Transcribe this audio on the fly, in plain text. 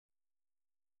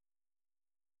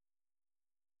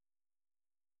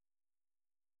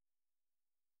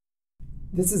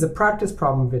This is a practice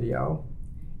problem video.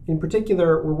 In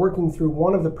particular, we're working through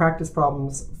one of the practice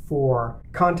problems for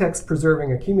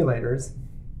context-preserving accumulators,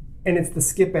 and it's the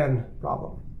skipn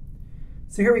problem.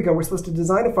 So here we go. We're supposed to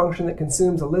design a function that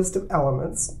consumes a list of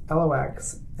elements,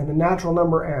 LOX, and a natural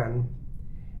number n,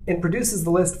 and produces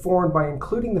the list formed by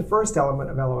including the first element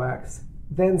of LOX,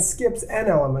 then skips n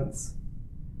elements,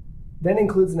 then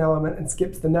includes an element and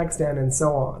skips the next n, and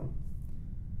so on.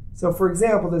 So for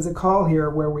example, there's a call here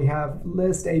where we have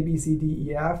list A, B, C, D,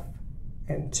 E, F,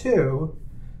 and 2.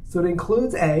 So it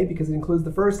includes A because it includes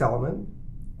the first element.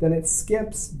 Then it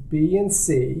skips B and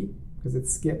C because it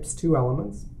skips 2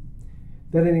 elements.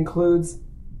 Then it includes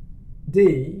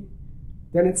D.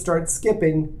 Then it starts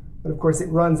skipping, but of course it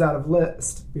runs out of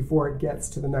list before it gets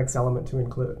to the next element to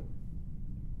include.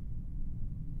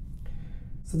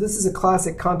 So this is a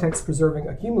classic context-preserving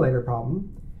accumulator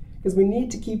problem, because we need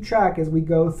to keep track as we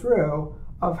go through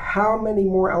of how many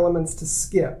more elements to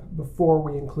skip before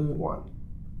we include one.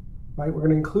 Right? We're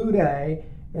going to include A,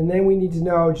 and then we need to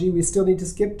know, gee, we still need to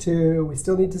skip 2, we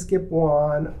still need to skip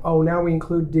 1, oh, now we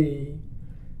include D,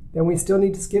 then we still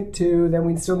need to skip 2, then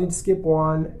we still need to skip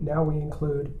 1, now we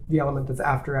include the element that's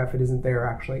after F, it isn't there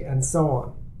actually, and so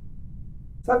on.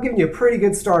 So I've given you a pretty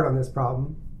good start on this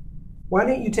problem. Why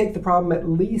don't you take the problem at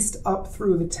least up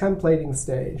through the templating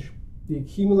stage, the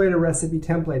accumulator recipe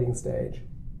templating stage.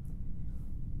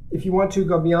 If you want to,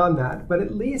 go beyond that, but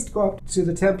at least go up to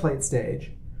the template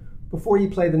stage before you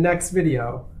play the next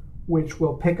video, which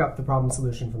will pick up the problem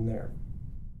solution from there.